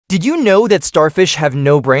Did you know that starfish have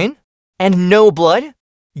no brain? And no blood?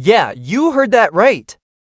 Yeah, you heard that right.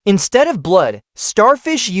 Instead of blood,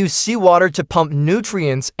 starfish use seawater to pump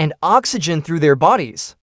nutrients and oxygen through their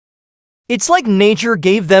bodies. It's like nature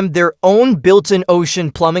gave them their own built-in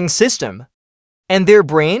ocean plumbing system. And their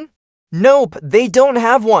brain? Nope, they don't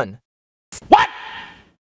have one. What?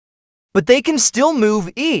 But they can still move,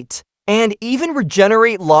 eat, and even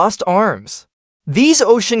regenerate lost arms. These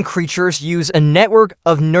ocean creatures use a network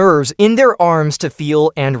of nerves in their arms to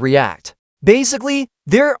feel and react. Basically,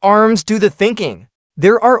 their arms do the thinking.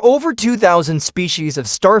 There are over 2,000 species of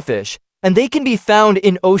starfish, and they can be found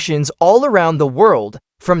in oceans all around the world,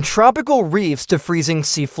 from tropical reefs to freezing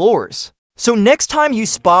sea floors. So next time you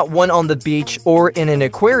spot one on the beach or in an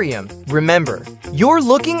aquarium, remember, you're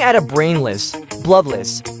looking at a brainless,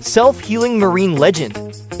 bloodless, self-healing marine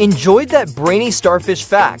legend. Enjoyed that brainy starfish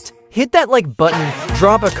fact? Hit that like button,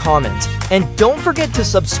 drop a comment, and don't forget to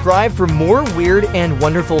subscribe for more weird and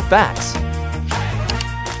wonderful facts.